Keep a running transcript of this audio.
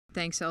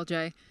Thanks,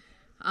 LJ.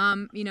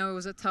 It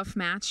was a tough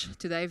match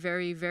today,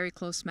 very, very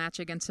close match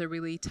against a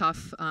really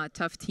tough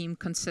team,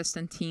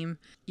 consistent team.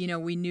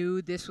 We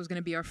knew this was going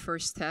to be our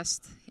first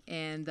test,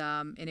 and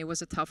it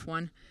was a tough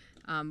one.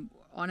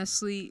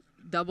 Honestly,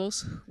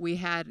 doubles, we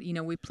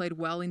played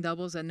well in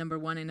doubles at number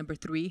 1 and number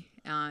 3,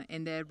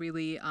 and that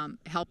really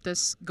helped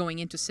us going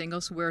into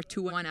singles. We're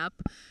 2-1 up,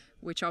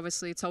 which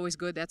obviously it's always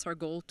good. That's our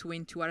goal, to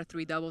win 2 out of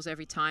 3 doubles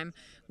every time.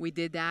 We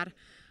did that.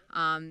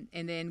 And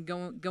then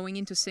going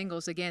into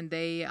singles again,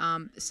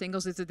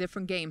 singles is a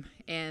different game,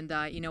 and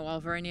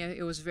Alvernia,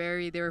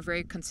 they were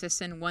very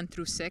consistent 1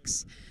 through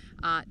 6.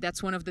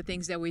 That's one of the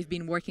things that we've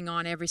been working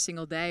on every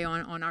single day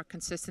on our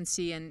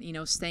consistency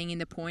and staying in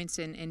the points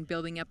and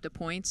building up the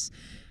points.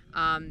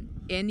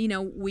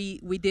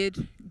 We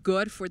did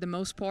good for the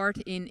most part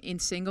in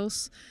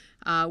singles.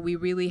 We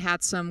really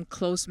had some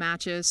close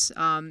matches,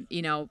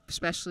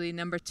 especially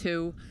number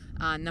 2,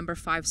 number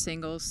 5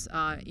 singles,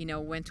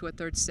 went to a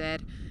third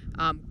set.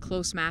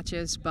 Close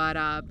matches, but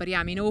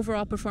yeah,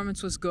 overall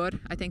performance was good.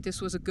 I think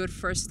this was a good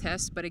first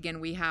test, but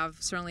again, we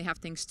certainly have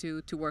things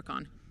to work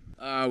on.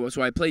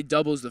 So I played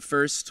doubles. The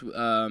first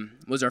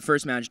was our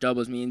first match,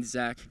 doubles, me and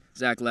Zach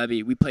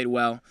Levy. We played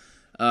well.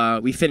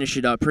 We finished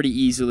it up pretty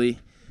easily.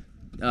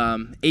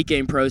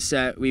 8-game pro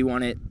set. We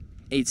won it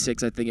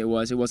 8-6, I think it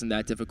was. It wasn't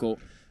that difficult.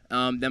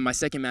 Then my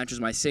second match was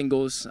my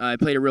singles. I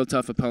played a real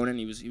tough opponent.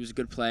 He was a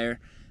good player.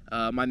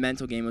 My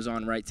mental game was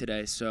on right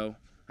today, so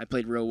I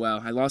played real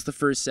well. I lost the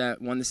first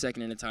set, won the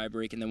second in a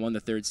tiebreak, and then won the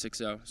third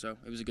 6-0. So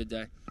it was a good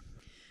day.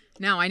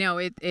 No, I know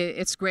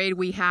it's great.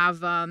 We have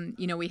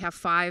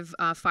 5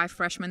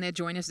 freshmen that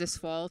join us this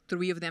fall.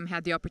 3 of them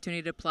had the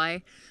opportunity to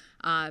play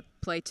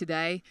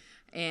today,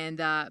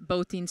 and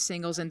both in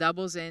singles and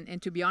doubles.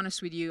 And to be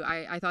honest with you,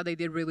 I thought they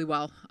did really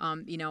well.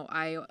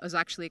 I was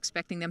actually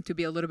expecting them to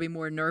be a little bit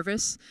more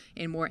nervous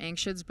and more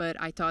anxious, but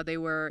I thought they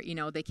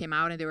came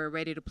out and they were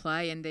ready to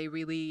play, and they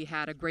really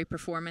had a great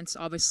performance.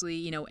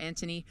 Obviously,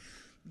 Anthony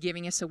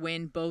giving us a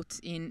win both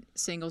in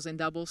singles and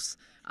doubles,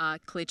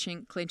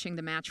 clinching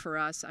the match for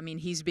us.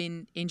 He's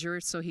been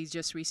injured, so he's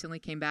just recently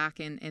came back,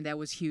 and that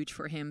was huge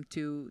for him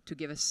to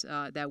give us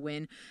that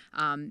win.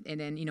 And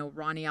then,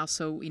 Ronnie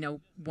also,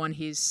 won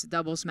his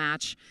doubles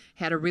match,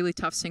 had a really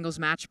tough singles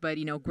match, but,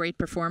 great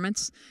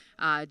performance.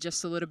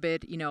 Just a little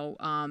bit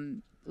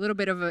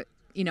of a,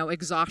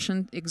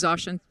 exhaustion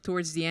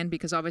towards the end,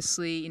 because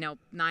obviously,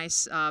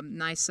 nice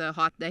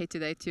hot day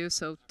today too,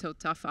 so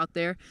tough out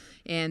there.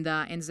 And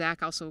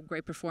Zach also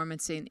great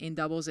performance in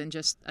doubles, and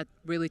just a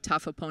really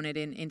tough opponent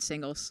in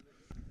singles.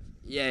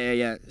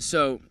 Yeah.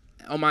 So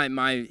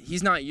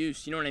he's not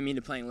used,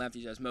 to playing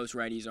lefties, as most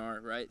righties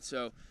aren't, right?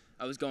 So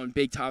I was going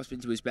big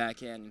topspin to his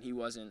backhand, and he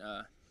wasn't.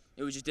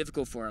 It was just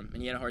difficult for him,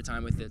 and he had a hard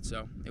time with it.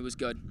 So it was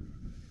good.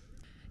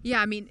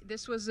 Yeah,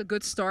 this was a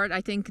good start. I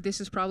think this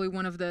is probably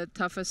one of the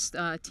toughest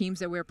teams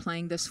that we're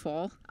playing this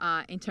fall.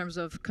 In terms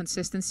of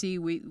consistency,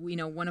 we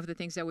one of the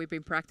things that we've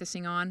been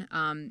practicing on,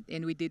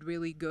 and we did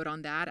really good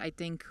on that. I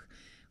think,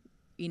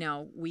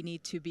 we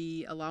need to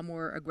be a lot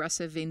more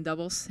aggressive in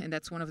doubles, and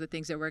that's one of the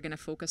things that we're going to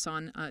focus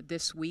on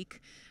this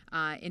week,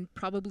 and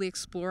probably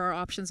explore our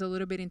options a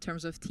little bit in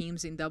terms of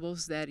teams in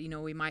doubles that,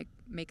 we might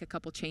make a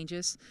couple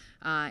changes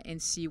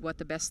and see what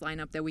the best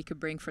lineup that we could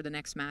bring for the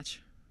next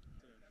match.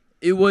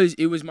 It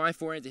was my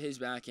forehand to his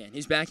backhand.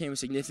 His backhand was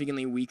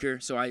significantly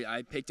weaker, so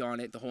I picked on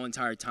it the whole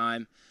entire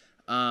time.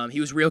 He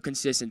was real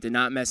consistent, did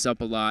not mess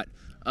up a lot.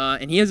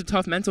 And he has a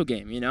tough mental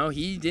game,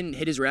 He didn't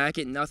hit his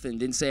racket, nothing,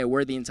 didn't say a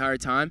word the entire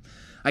time.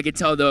 I could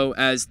tell, though,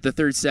 as the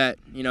third set,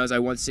 as I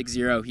won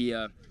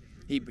 6-0,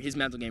 his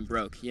mental game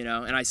broke,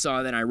 And I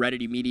saw that, and I read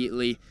it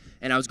immediately,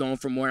 and I was going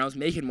for more, and I was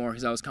making more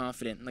because I was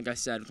confident. Like I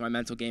said, with my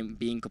mental game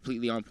being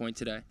completely on point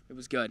today, it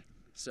was good.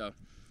 So,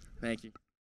 thank you.